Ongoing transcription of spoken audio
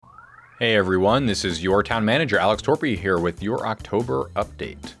Hey everyone, this is your town manager, Alex Torpy, here with your October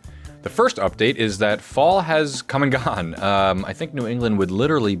update. The first update is that fall has come and gone. I think New England would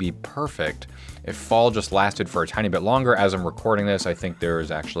literally be perfect if fall just lasted for a tiny bit longer. As I'm recording this, I think there is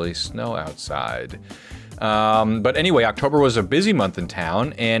actually snow outside. But anyway, October was a busy month in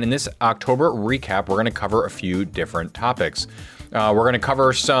town, and in this October recap, we're going to cover a few different topics. We're going to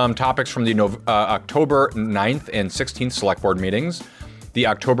cover some topics from the October 9th and 16th Select Board meetings, the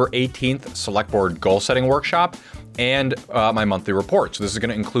October 18th Select Board Goal Setting Workshop, and my monthly report. So this is going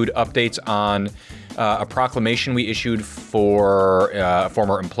to include updates on a proclamation we issued for a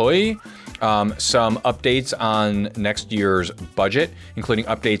former employee, some updates on next year's budget, including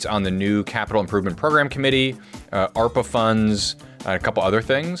updates on the new Capital Improvement Program Committee, ARPA funds, and a couple other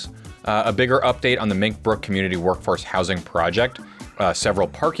things. A bigger update on the Mink Brook Community Workforce Housing Project, several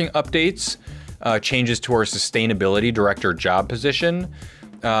parking updates, changes to our Sustainability Director job position,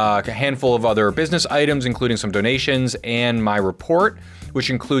 a handful of other business items, including some donations, and my report, which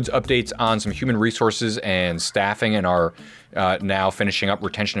includes updates on some human resources and staffing in our now finishing up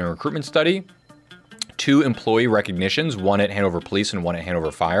retention and recruitment study, 2 employee recognitions, one at Hanover Police and one at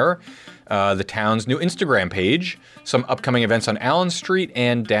Hanover Fire, the town's new Instagram page, some upcoming events on Allen Street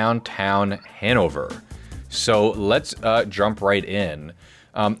and downtown Hanover. So let's jump right in.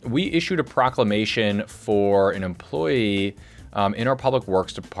 We issued a proclamation for an employee in our Public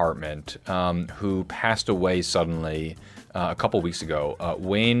Works Department who passed away suddenly a couple weeks ago.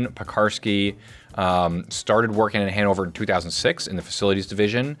 Wayne Pekarsky started working in Hanover in 2006 in the Facilities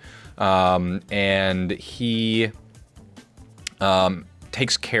Division, and he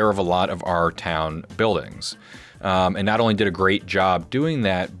takes care of a lot of our town buildings. And not only did a great job doing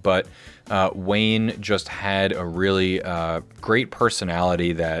that, but Wayne just had a really great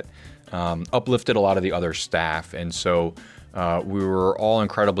personality that uplifted a lot of the other staff. And so we were all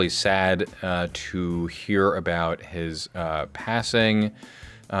incredibly sad to hear about his passing,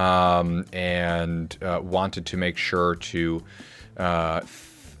 and wanted to make sure to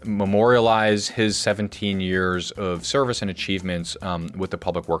memorialize his 17 years of service and achievements with the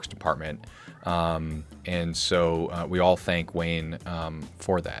Public Works Department. And so we all thank Wayne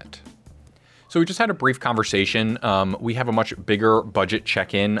for that. So we just had a brief conversation. We have a much bigger budget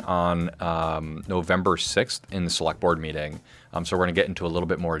check-in on November 6th in the Select Board meeting. So we're going to get into a little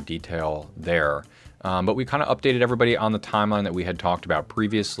bit more detail there. But we kind of updated everybody on the timeline that we had talked about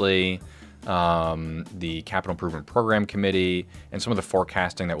previously, the Capital Improvement Program Committee, and some of the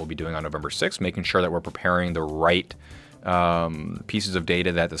forecasting that we'll be doing on November 6th, making sure that we're preparing the right pieces of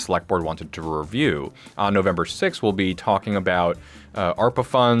data that the Select Board wanted to review. On November 6th, we'll be talking about ARPA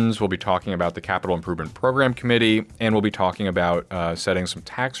funds, we'll be talking about the Capital Improvement Program Committee, and we'll be talking about setting some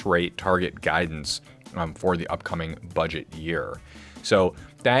tax rate target guidance for the upcoming budget year. So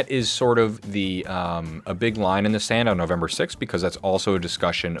that is sort of the a big line in the sand on November 6th, because that's also a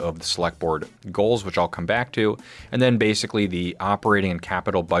discussion of the Select Board goals, which I'll come back to, and then basically the operating and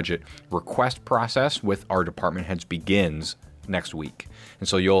capital budget request process with our department heads begins next week. And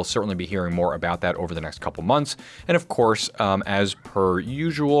so you'll certainly be hearing more about that over the next couple months. And of course, as per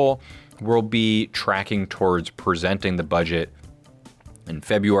usual, we'll be tracking towards presenting the budget in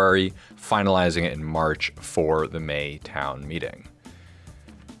February, finalizing it in March for the May town meeting.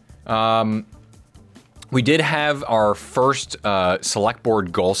 We did have our first Select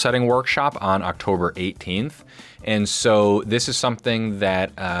Board Goal Setting Workshop on October 18th. And so this is something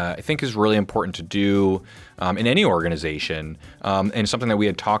that I think is really important to do in any organization, and something that we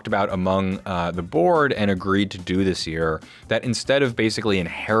had talked about among the board and agreed to do this year, that instead of basically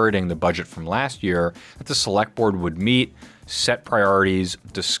inheriting the budget from last year, that the Select Board would meet, set priorities,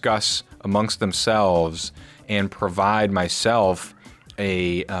 discuss amongst themselves, and provide myself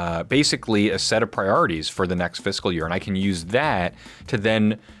basically a set of priorities for the next fiscal year. And I can use that to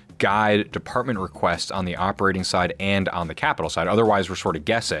then guide department requests on the operating side and on the capital side. Otherwise, we're sort of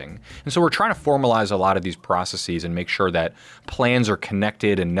guessing. And so we're trying to formalize a lot of these processes and make sure that plans are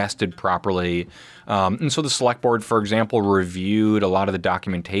connected and nested properly. And so the Select Board, for example, reviewed a lot of the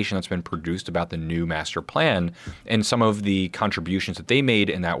documentation that's been produced about the new master plan, and some of the contributions that they made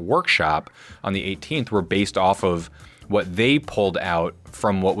in that workshop on the 18th were based off of what they pulled out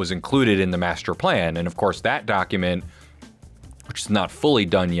from what was included in the master plan. And of course, that document, which is not fully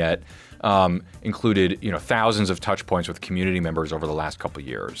done yet, included thousands of touch points with community members over the last couple of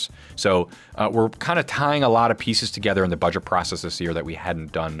years. So we're kind of tying a lot of pieces together in the budget process this year that we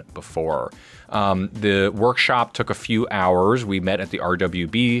hadn't done before. The workshop took a few hours. We met at the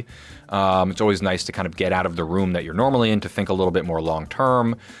RWB. It's always nice to kind of get out of the room that you're normally in to think a little bit more long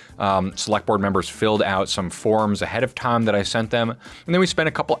term. Select board members filled out some forms ahead of time that I sent them. And then we spent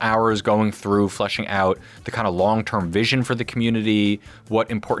a couple hours going through, fleshing out the kind of long-term vision for the community,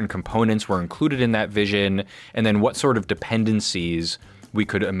 what important components were included in that vision, and then what sort of dependencies we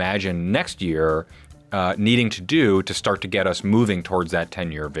could imagine next year needing to do to start to get us moving towards that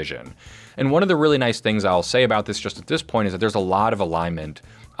 10-year vision. And one of the really nice things I'll say about this just at this point is that there's a lot of alignment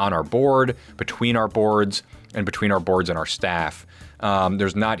on our board, between our boards, and between our boards and our staff.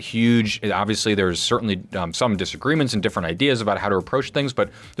 There's not huge, obviously there's certainly some disagreements and different ideas about how to approach things, but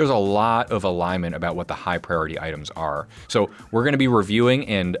there's a lot of alignment about what the high priority items are. So we're going to be reviewing,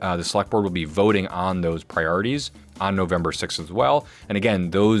 and the select board will be voting on those priorities on November 6th as well. And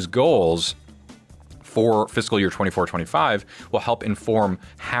again, those goals for fiscal year 24-25 will help inform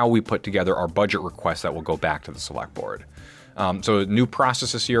how we put together our budget requests that will go back to the select board. So a new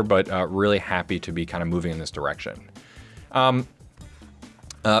process this year, but really happy to be kind of moving in this direction.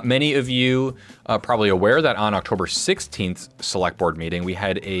 Many of you are probably aware that on October 16th select board meeting, we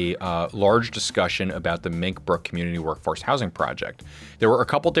had a large discussion about the Mink Brook Community Workforce Housing Project. There were a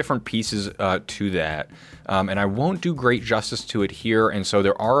couple different pieces to that, and I won't do great justice to it here. And so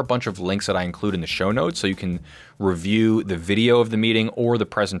there are a bunch of links that I include in the show notes, so you can review the video of the meeting or the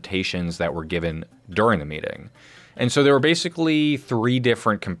presentations that were given during the meeting. And so there were basically three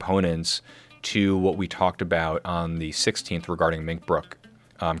different components to what we talked about on the 16th regarding Mink Brook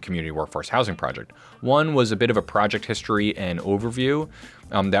Community Workforce Housing Project. One was a bit of a project history and overview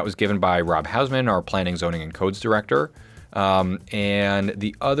that was given by Rob Hausman, our Planning, Zoning, and Codes Director. And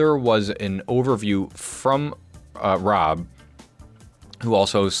the other was an overview from Rob, who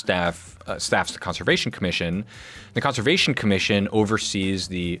also staffs the Conservation Commission. The Conservation Commission oversees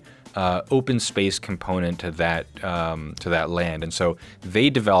the open space component to that land. And so they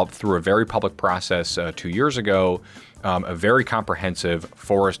developed, through a very public process 2 years ago, a very comprehensive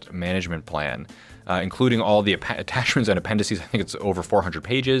forest management plan, including all the attachments and appendices. I think it's over 400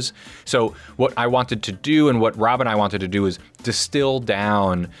 pages. So what I wanted to do, and what Rob and I wanted to do, is distill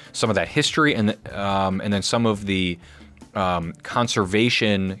down some of that history and then some of the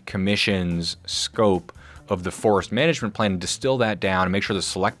Conservation Commission's scope of the forest management plan, and distill that down and make sure the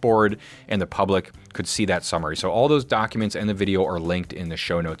select board and the public could see that summary. So all those documents and the video are linked in the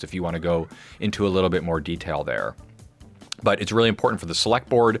show notes if you want to go into a little bit more detail there. But it's really important for the select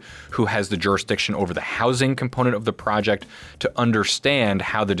board, who has the jurisdiction over the housing component of the project, to understand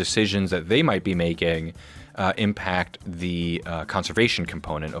how the decisions that they might be making impact the conservation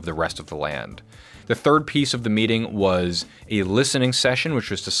component of the rest of the land. The third piece of the meeting was a listening session,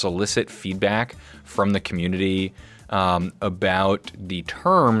 which was to solicit feedback from the community about the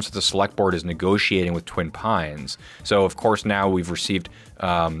terms the select board is negotiating with Twin Pines. So of course now we've received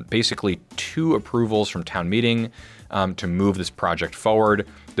basically 2 approvals from town meeting to move this project forward.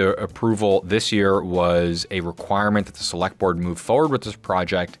 The approval this year was a requirement that the select board move forward with this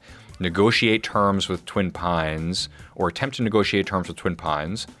project, negotiate terms with Twin Pines, or attempt to negotiate terms with Twin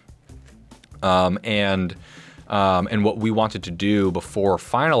Pines. And what we wanted to do before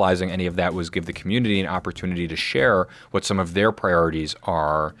finalizing any of that was give the community an opportunity to share what some of their priorities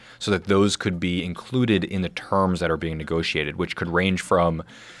are, so that those could be included in the terms that are being negotiated, which could range from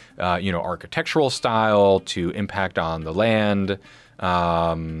architectural style to impact on the land,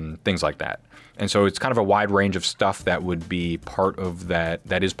 things like that. And so it's kind of a wide range of stuff that would be part of that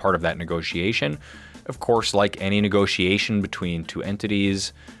is part of that negotiation. Of course, like any negotiation between two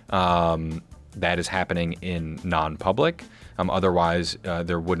entities, that is happening in non-public. Otherwise,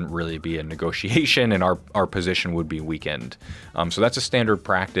 there wouldn't really be a negotiation, and our position would be weakened. So that's a standard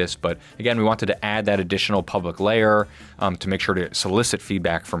practice. But again, we wanted to add that additional public layer to make sure to solicit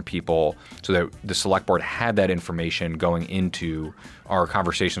feedback from people, so that the select board had that information going into our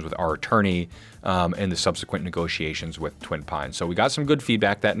conversations with our attorney and the subsequent negotiations with Twin Pines. So we got some good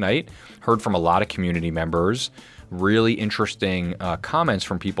feedback that night, heard from a lot of community members, really interesting comments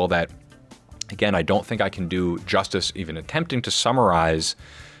from people that, again, I don't think I can do justice even attempting to summarize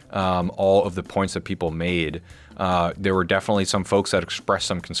all of the points that people made. There were definitely some folks that expressed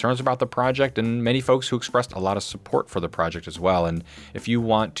some concerns about the project, and many folks who expressed a lot of support for the project as well. And if you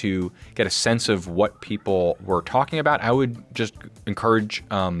want to get a sense of what people were talking about, I would just encourage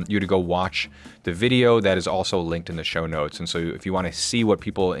you to go watch the video that is also linked in the show notes. And so if you want to see what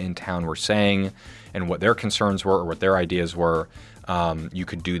people in town were saying and what their concerns were or what their ideas were, you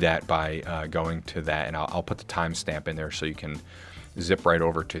could do that by going to that, and I'll put the timestamp in there so you can zip right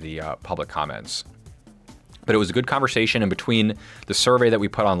over to the public comments. But it was a good conversation, and between the survey that we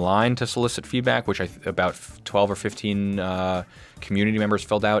put online to solicit feedback, which about 12 or 15 community members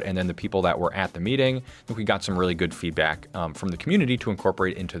filled out, and then the people that were at the meeting, I think we got some really good feedback from the community to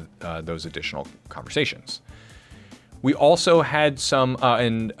incorporate into those additional conversations. We also had some,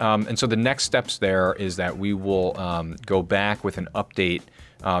 and so the next steps there is that we will go back with an update.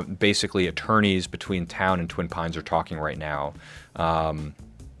 Basically, attorneys between town and Twin Pines are talking right now.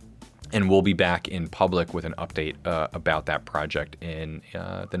 And we'll be back in public with an update about that project in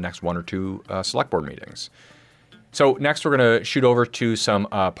the next 1 or 2 select board meetings. So next we're going to shoot over to some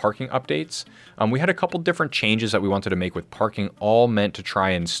parking updates. We had a couple different changes that we wanted to make with parking, all meant to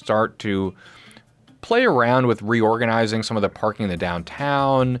try and start to play around with reorganizing some of the parking in the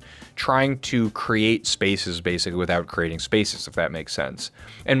downtown, trying to create spaces basically without creating spaces, if that makes sense.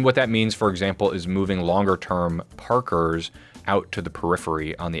 And what that means, for example, is moving longer term parkers out to the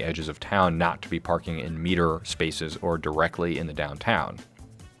periphery on the edges of town, not to be parking in meter spaces or directly in the downtown.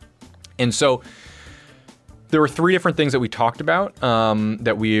 And so there were 3 different things that we talked about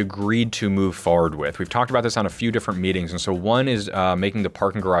that we agreed to move forward with. We've talked about this on a few different meetings. And so one is making the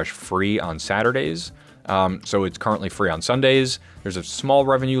parking garage free on Saturdays. So it's currently free on Sundays. There's a small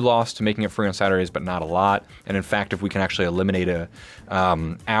revenue loss to making it free on Saturdays, but not a lot. And in fact, if we can actually eliminate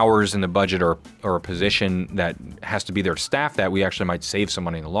hours in the budget or a position that has to be there to staff that, we actually might save some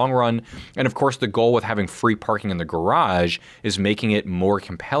money in the long run. And of course, the goal with having free parking in the garage is making it more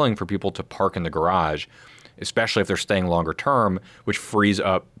compelling for people to park in the garage, especially if they're staying longer term, which frees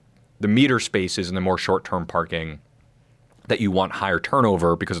up the meter spaces and the more short-term parking that you want higher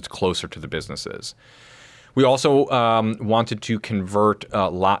turnover because it's closer to the businesses. We also wanted to convert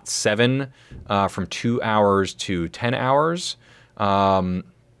Lot 7 from 2 hours to 10 hours,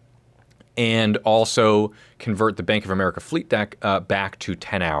 and also convert the Bank of America fleet deck back to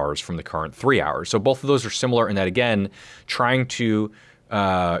 10 hours from the current 3 hours. So both of those are similar in that, again, trying to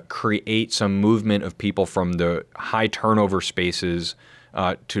create some movement of people from the high turnover spaces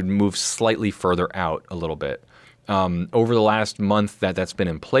to move slightly further out a little bit. Over the last month that's been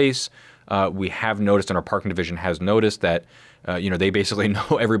in place, we have noticed, and our parking division has noticed that, they basically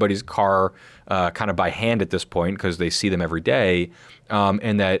know everybody's car kind of by hand at this point because they see them every day,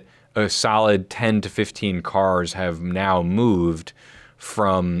 and that a solid 10 to 15 cars have now moved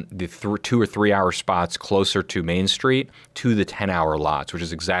from the 2 or 3 hour spots closer to Main Street to the 10-hour lots, which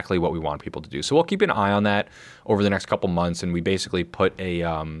is exactly what we want people to do. So we'll keep an eye on that over the next couple months, and we basically put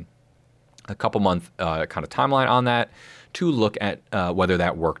a couple month kind of timeline on that to look at whether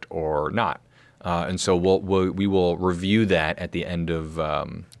that worked or not. And so we will review that at the end of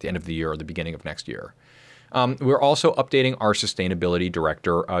the year or the beginning of next year. We're also updating our sustainability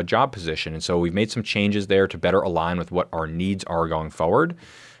director job position. And so we've made some changes there to better align with what our needs are going forward.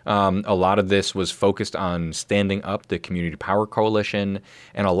 A lot of this was focused on standing up the Community Power Coalition.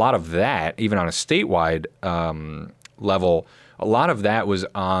 And a lot of that, even on a statewide level, a lot of that was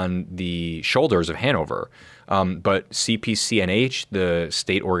on the shoulders of Hanover. But CPCNH, the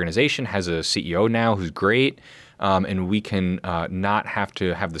state organization, has a CEO now who's great. And we can not have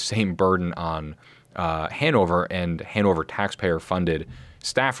to have the same burden on Hanover and Hanover taxpayer-funded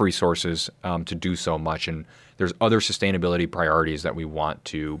staff resources to do so much. And there's other sustainability priorities that we want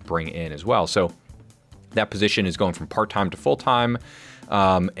to bring in as well. So that position is going from part-time to full-time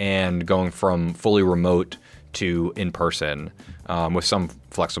and going from fully remote to in-person with some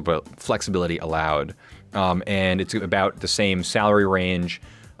flexibility allowed. And it's about the same salary range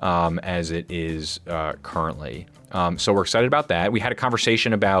as it is currently. So we're excited about that. We had a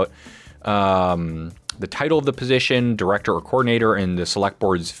conversation about the title of the position, director or coordinator, and the select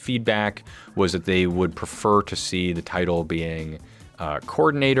board's feedback was that they would prefer to see the title being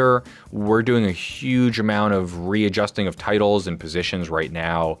coordinator. We're doing a huge amount of readjusting of titles and positions right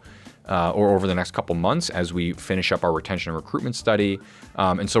now or over the next couple months as we finish up our retention and recruitment study.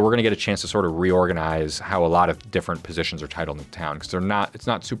 And so we're going to get a chance to sort of reorganize how a lot of different positions are titled in town because it's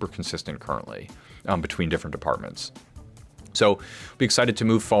not super consistent currently between different departments. So we'll be excited to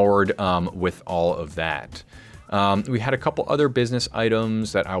move forward with all of that. We had a couple other business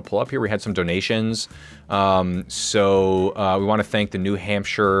items that I'll pull up here. We had some donations. So we want to thank the New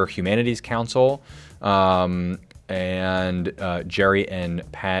Hampshire Humanities Council and Jerry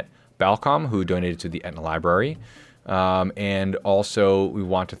and Pat Balcom, who donated to the Etna Library. And also we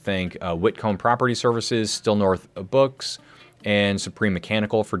want to thank Whitcomb Property Services, Still North Books, and Supreme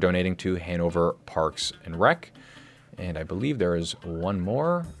Mechanical for donating to Hanover Parks and Rec. And I believe there is one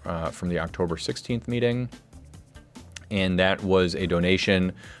more from the October 16th meeting. And that was a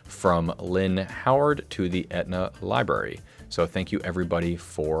donation from Lynn Howard to the Etna Library. So thank you, everybody,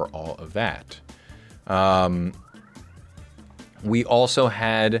 for all of that. We also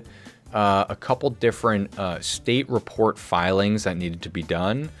had a couple different state report filings that needed to be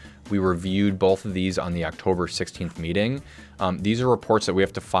done. We reviewed both of these on the October 16th meeting. These are reports that we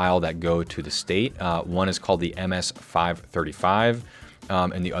have to file that go to the state. One is called the MS 535,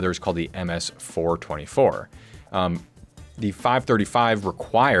 and the other is called the MS 424. The 535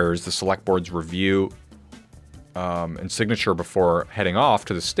 requires the select board's review and signature before heading off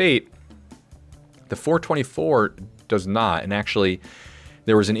to the state. The 424 does not, and actually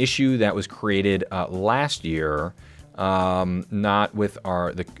there was an issue that was created last year, not with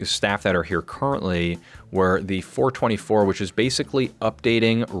the staff that are here currently, where the 424, which is basically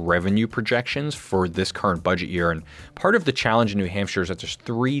updating revenue projections for this current budget year. And part of the challenge in New Hampshire is that there's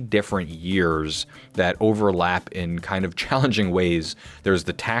 3 different years that overlap in kind of challenging ways. There's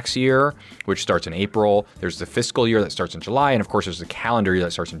the tax year, which starts in April. There's the fiscal year that starts in July. And of course, there's the calendar year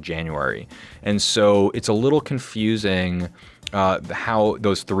that starts in January. And so it's a little confusing how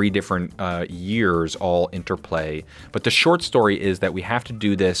those 3 different years all interplay. But the short story is that we have to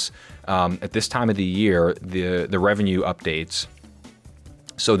do this at this time of the year, the revenue updates,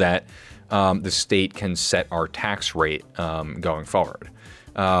 so that the state can set our tax rate going forward.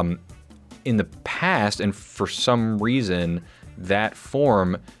 In the past, and for some reason, that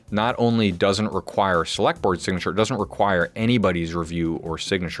form not only doesn't require select board signature, it doesn't require anybody's review or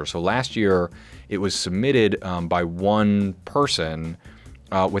signature. So last year, it was submitted by one person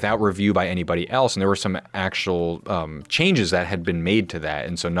without review by anybody else. And there were some actual changes that had been made to that.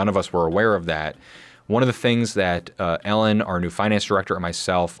 And so none of us were aware of that. One of the things that Ellen, our new finance director, and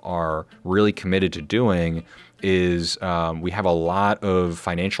myself are really committed to doing is we have a lot of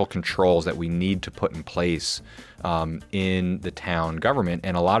financial controls that we need to put in place in the town government.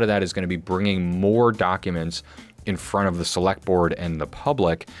 And a lot of that is going to be bringing more documents in front of the select board and the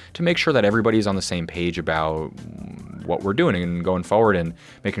public to make sure that everybody's on the same page about what we're doing and going forward, and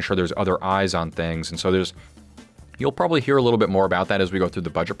making sure there's other eyes on things. And so you'll probably hear a little bit more about that as we go through the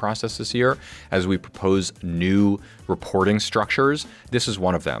budget process this year, as we propose new reporting structures. This is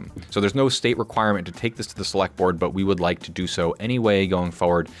one of them. So there's no state requirement to take this to the select board, but we would like to do so anyway going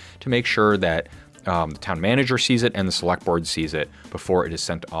forward to make sure that the town manager sees it and the select board sees it before it is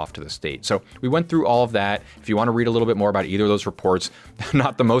sent off to the state. So we went through all of that. If you want to read a little bit more about either of those reports,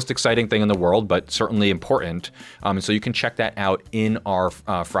 not the most exciting thing in the world, but certainly important. And so you can check that out in our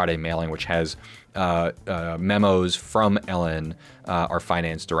Friday mailing, which has memos from Ellen, our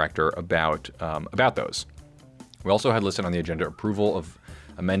finance director, about those. We also had listed on the agenda approval of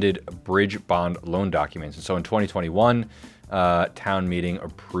amended bridge bond loan documents. And so in 2021, town meeting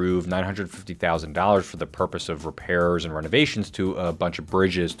approved $950,000 for the purpose of repairs and renovations to a bunch of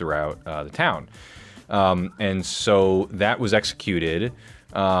bridges throughout the town. And so that was executed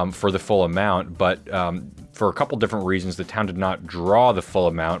for the full amount, but for a couple different reasons, the town did not draw the full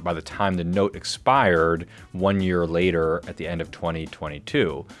amount by the time the note expired 1 year later at the end of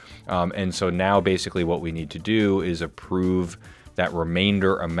 2022. And so now basically what we need to do is approve that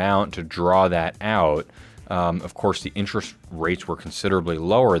remainder amount to draw that out. Of course, the interest rates were considerably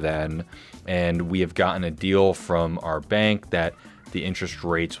lower then, and we have gotten a deal from our bank that the interest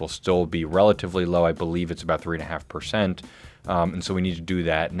rates will still be relatively low. I believe it's about 3.5%. And so we need to do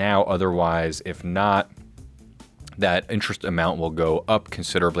that now. Otherwise, if not, that interest amount will go up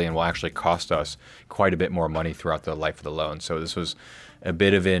considerably and will actually cost us quite a bit more money throughout the life of the loan. So this was a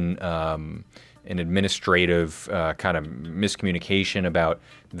bit of an administrative kind of miscommunication about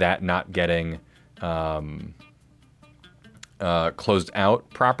that not getting closed out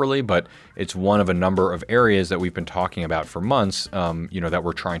properly, but it's one of a number of areas that we've been talking about for months, that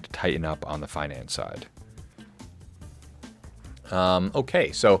we're trying to tighten up on the finance side.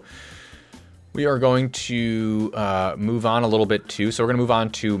 Okay, so we are going to move on a little bit too. So we're going to move on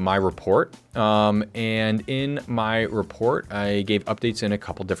to my report. And in my report, I gave updates in a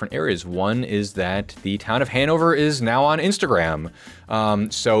couple different areas. One is that the town of Hanover is now on Instagram.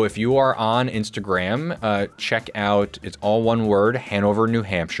 So if you are on Instagram, check out, it's all one word, Hanover, New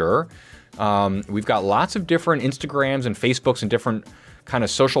Hampshire. We've got lots of different Instagrams and Facebooks and different kind of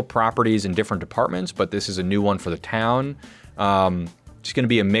social properties in different departments, but this is a new one for the town. It's going to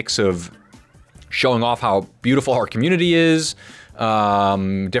be a mix of showing off how beautiful our community is,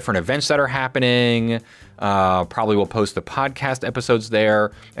 different events that are happening. Probably we'll post the podcast episodes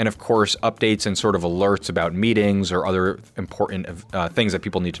there. And of course, updates and sort of alerts about meetings or other important things that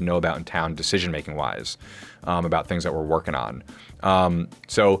people need to know about in town, decision-making wise, about things that we're working on.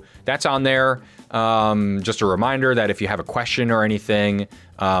 So that's on there. Just a reminder that if you have a question or anything,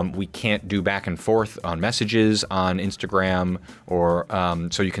 we can't do back and forth on messages on Instagram, or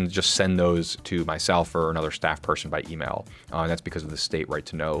so you can just send those to myself or another staff person by email. That's because of the state right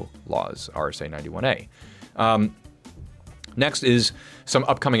to know laws, RSA 91A. Next is some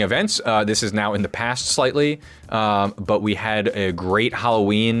upcoming events. This is now in the past slightly, but we had a great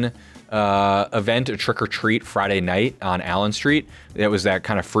Halloween event, a trick or treat Friday night on Allen Street. It was that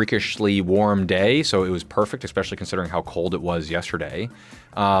kind of freakishly warm day, so it was perfect, especially considering how cold it was yesterday.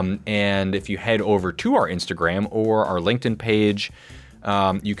 And if you head over to our Instagram or our LinkedIn page,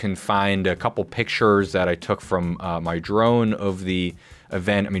 you can find a couple pictures that I took from my drone of the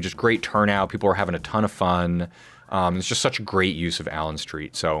event. I mean, just great turnout. People were having a ton of fun. It's just such a great use of Allen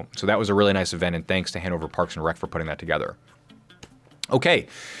Street. So that was a really nice event, and thanks to Hanover Parks and Rec for putting that together. Okay,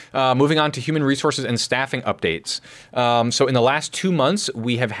 moving on to human resources and staffing updates. So in the last 2 months,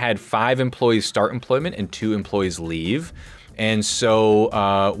 we have had 5 employees start employment and 2 employees leave. And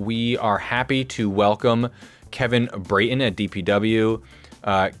so we are happy to welcome Kevin Brayton at DPW,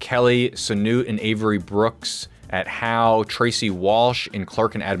 Kelly Sanute and Avery Brooks at Howe, Tracy Walsh in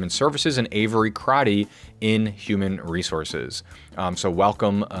Clerk and Admin Services, and Avery Crotty in Human Resources. So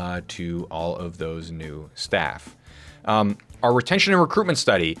welcome to all of those new staff. Our retention and recruitment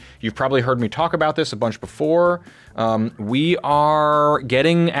study, you've probably heard me talk about this a bunch before. We are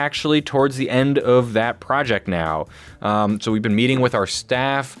getting actually towards the end of that project now. So we've been meeting with our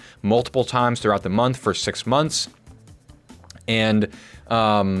staff multiple times throughout the month for 6 months. And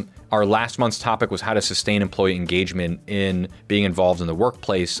our last month's topic was how to sustain employee engagement in being involved in the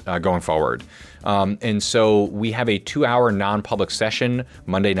workplace going forward. And so we have a 2-hour non-public session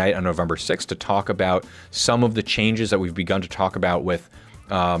Monday night on November 6th to talk about some of the changes that we've begun to talk about with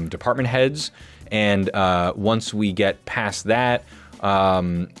department heads. And once we get past that,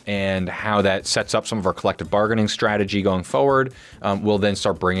 and how that sets up some of our collective bargaining strategy going forward, we'll then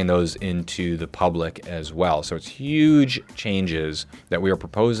start bringing those into the public as well. So it's huge changes that we are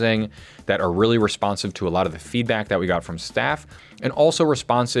proposing that are really responsive to a lot of the feedback that we got from staff, and also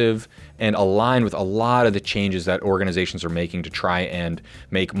responsive and aligned with a lot of the changes that organizations are making to try and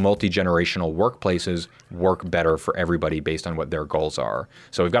make multi-generational workplaces work better for everybody based on what their goals are.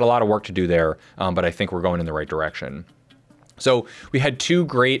 So we've got a lot of work to do there, but I think we're going in the right direction. So we had 2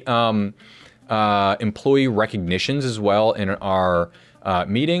 great employee recognitions as well in our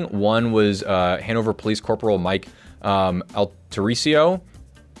meeting. One was Hanover Police Corporal Mike Altericio.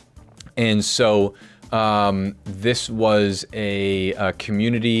 And so this was a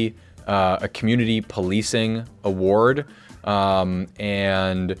community policing award.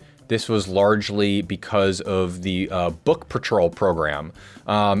 And this was largely because of the Book Patrol program.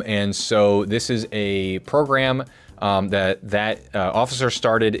 And so this is a program that officer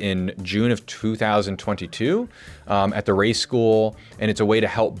started in June of 2022 at the Ray School, and it's a way to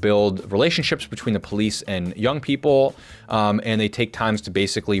help build relationships between the police and young people, and they take times to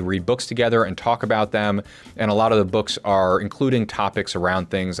basically read books together and talk about them, and a lot of the books are including topics around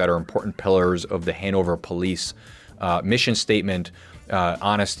things that are important pillars of the Hanover Police mission statement,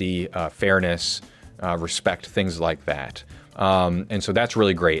 honesty, fairness, respect, things like that. And so that's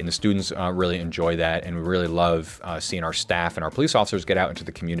really great, and the students really enjoy that, and we really love seeing our staff and our police officers get out into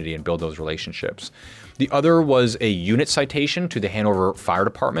the community and build those relationships. The other was a unit citation to the Hanover Fire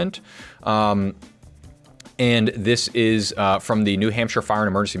Department, and this is from the New Hampshire Fire and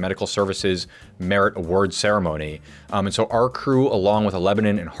Emergency Medical Services Merit Award Ceremony. And so our crew, along with a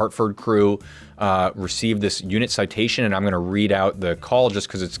Lebanon and Hartford crew, received this unit citation, and I'm going to read out the call just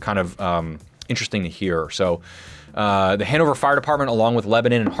because it's kind of interesting to hear. So the Hanover Fire Department, along with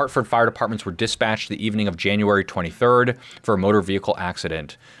Lebanon and Hartford Fire Departments, were dispatched the evening of January 23rd for a motor vehicle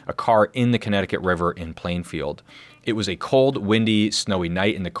accident, a car in the Connecticut River in Plainfield. It was a cold, windy, snowy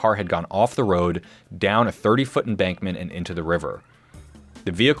night, and the car had gone off the road, down a 30-foot embankment, and into the river.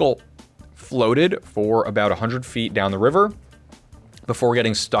 The vehicle floated for about 100 feet down the river before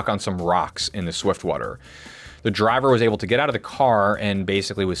getting stuck on some rocks in the swift water. The driver was able to get out of the car and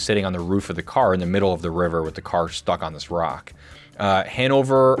basically was sitting on the roof of the car in the middle of the river with the car stuck on this rock.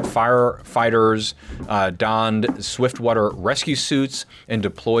 Hanover firefighters donned swiftwater rescue suits and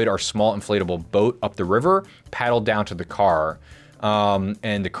deployed our small inflatable boat up the river, paddled down to the car.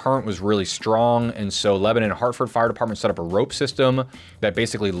 And the current was really strong, and so Lebanon and Hartford Fire Department set up a rope system that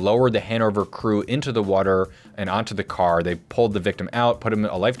basically lowered the Hanover crew into the water and onto the car. They pulled the victim out, put him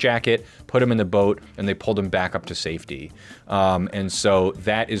in a life jacket, put him in the boat, and they pulled him back up to safety. And so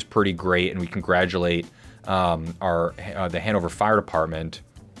that is pretty great, and we congratulate the Hanover Fire Department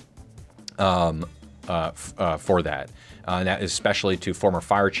for that. And that is especially to former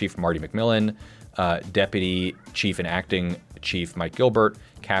Fire Chief Marty McMillan, Deputy Chief and Acting Chief Mike Gilbert,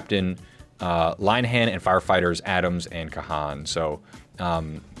 Captain Linehan, and firefighters Adams and Kahan. So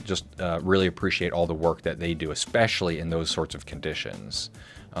just really appreciate all the work that they do, especially in those sorts of conditions.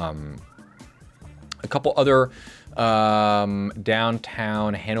 A couple other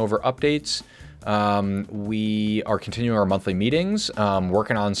downtown Hanover updates. We are continuing our monthly meetings,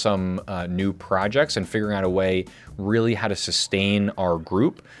 working on some new projects and figuring out a way really how to sustain our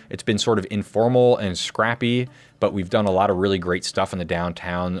group. It's been sort of informal and scrappy, but we've done a lot of really great stuff in the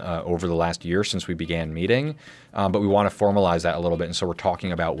downtown over the last year since we began meeting. But we want to formalize that a little bit, and so we're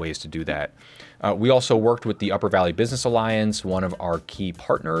talking about ways to do that. We also worked with the Upper Valley Business Alliance, one of our key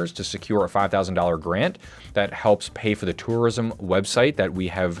partners, to secure a $5,000 grant that helps pay for the tourism website that we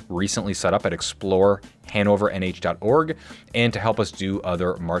have recently set up at explorehanovernh.org, and to help us do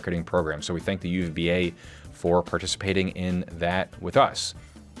other marketing programs. So we thank the UVBA for participating in that with us.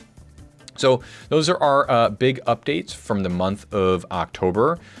 So those are our big updates from the month of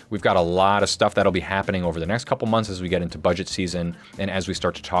October. We've got a lot of stuff that'll be happening over the next couple months as we get into budget season and as we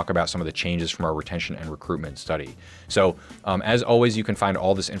start to talk about some of the changes from our retention and recruitment study. So as always, you can find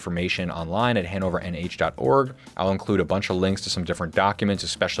all this information online at hanovernh.org. I'll include a bunch of links to some different documents,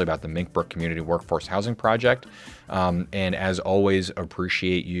 especially about the Mink Brook Community Workforce Housing Project. And as always,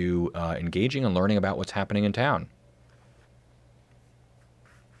 appreciate you engaging and learning about what's happening in town.